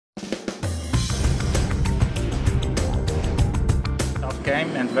game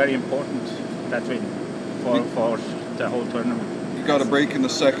and very important, that win for the whole tournament. You got a break in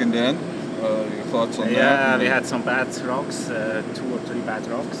the second end. Your thoughts on that? Yeah, we had some bad rocks, 2 or 3 bad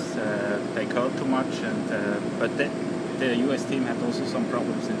rocks. They curled too much, but the US team had also some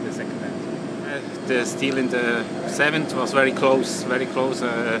problems in the second end. The steal in the 7th was very close,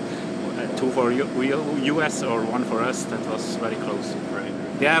 2 for US or 1 for us. That was very close. Right.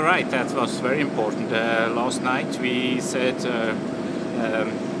 Yeah, right. That was very important. Last night we said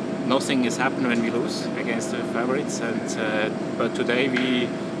nothing is happening when we lose against the favorites, but today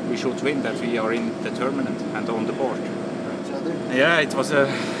we should win. That we are in the tournament and on the board. Yeah, it was a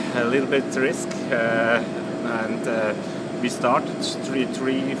little bit risk, and we started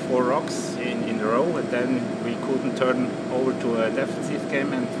 3-4 rocks in a row, and then we couldn't turn over to a defensive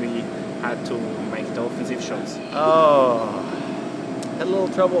game, and we had to make the offensive shots. Oh, had a little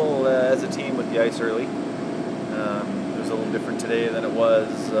trouble as a team with the ice early. It was a little different today than it was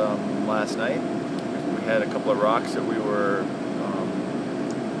last night. We had a couple of rocks that we were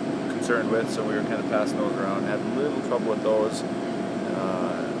concerned with, so we were kind of passing those around. Had a little trouble with those.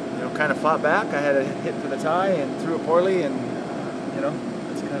 You know, kind of fought back. I had a hit for the tie and threw it poorly, and you know,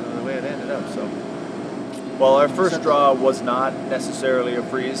 that's kind of the way it ended up. So, well, our first draw was not necessarily a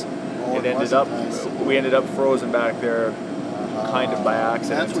freeze. It ended up, we ended up frozen back there, kind of by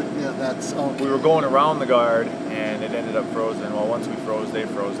accident. That's okay. We were going around the guard, and it ended up frozen. Well, once we froze, they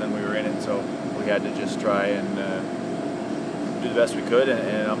froze, then we were in it, so we had to just try and do the best we could.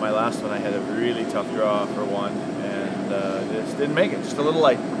 And on my last one, I had a really tough draw for 1, and just didn't make it. Just a little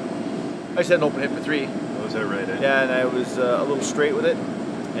light. I just had an open hit for 3. Was that right? Yeah, and I was a little straight with it,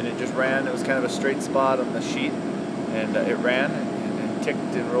 and it just ran. It was kind of a straight spot on the sheet, and it ran and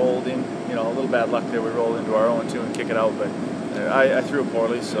ticked and rolled in. You know, a little bad luck there. We rolled into our own too and kick it out, but I threw it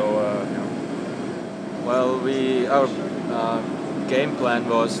poorly, so you know. Well, our game plan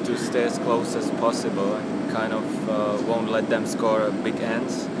was to stay as close as possible and kind of won't let them score big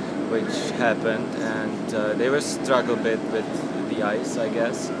ends, which happened, and they were struggle a bit with the ice, I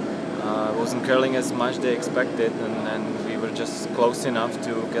guess. Wasn't curling as much they expected, and we were just close enough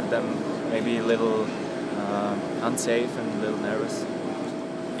to get them maybe a little unsafe and a little nervous.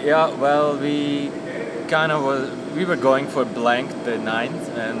 Yeah, well, we were going for blank the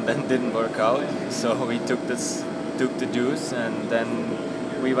 9th, and then didn't work out. So we took the deuce, and then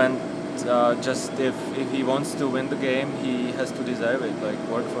we went just if he wants to win the game, he has to deserve it. Like,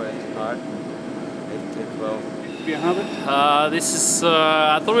 work for it hard. It will. Do you have it? This is.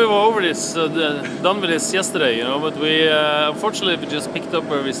 I thought we were over this, done with this yesterday, you know. But we, unfortunately, we just picked up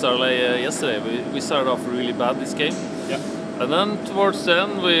where we started yesterday. We started off really bad this game. Yeah. And then towards the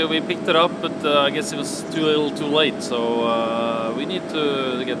end, we picked it up, but I guess it was too little, too late. So we need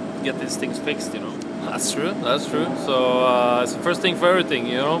to get these things fixed, you know. That's true. That's true. So it's the first thing for everything,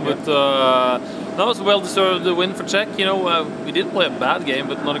 you know. But that was a well-deserved win for Czech. You know, we didn't play a bad game,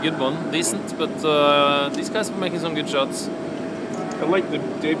 but not a good one. Decent, but these guys were making some good shots. I like the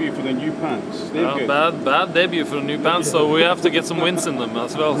debut for the new pants. Bad debut for the new pants. So we have to get some wins in them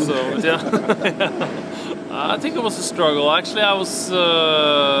as well. So yeah. I think it was a struggle. Actually, I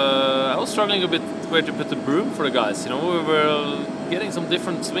was struggling a bit where to put the broom for the guys. You know, we were getting some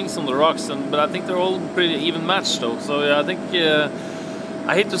different swings on the rocks, but I think they're all pretty even matched though. So yeah, I think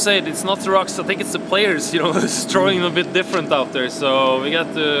I hate to say it, it's not the rocks. I think it's the players. You know, throwing a bit different out there. So we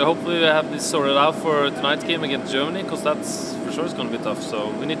got to hopefully have this sorted out for tonight's game against Germany, because that's for sure it's going to be tough. So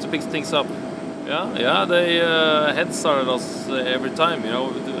we need to pick things up. Yeah, they head started us every time. You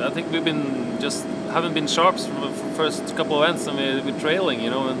know, I think we've been haven't been sharp for the first couple of ends, and we're trailing, you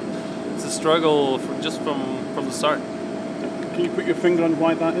know, and it's a struggle just from the start. Can you put your finger on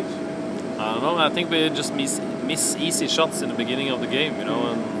why that is? I don't know. I think we just miss easy shots in the beginning of the game, you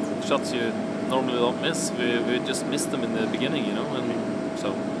know, and shots you normally don't miss. We just missed them in the beginning, you know, and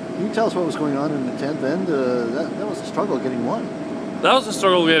so. Can you tell us what was going on in the 10th end? That was a struggle getting 1. That was a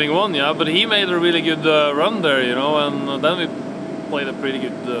struggle getting 1, yeah, but he made a really good run there, you know, and then we played a pretty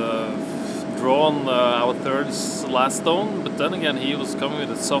good draw on our third's last stone, but then again he was coming with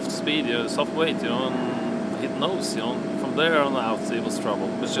a soft speed, soft weight, you know, and hit nose, you know. From there on out it was trouble.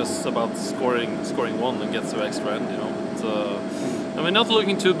 It was just about scoring 1 and get to extra end, you know. But, and we're not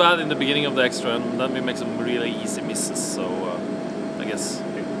looking too bad in the beginning of the extra end, and then we make some really easy misses, so I guess,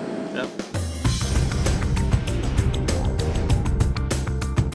 yeah.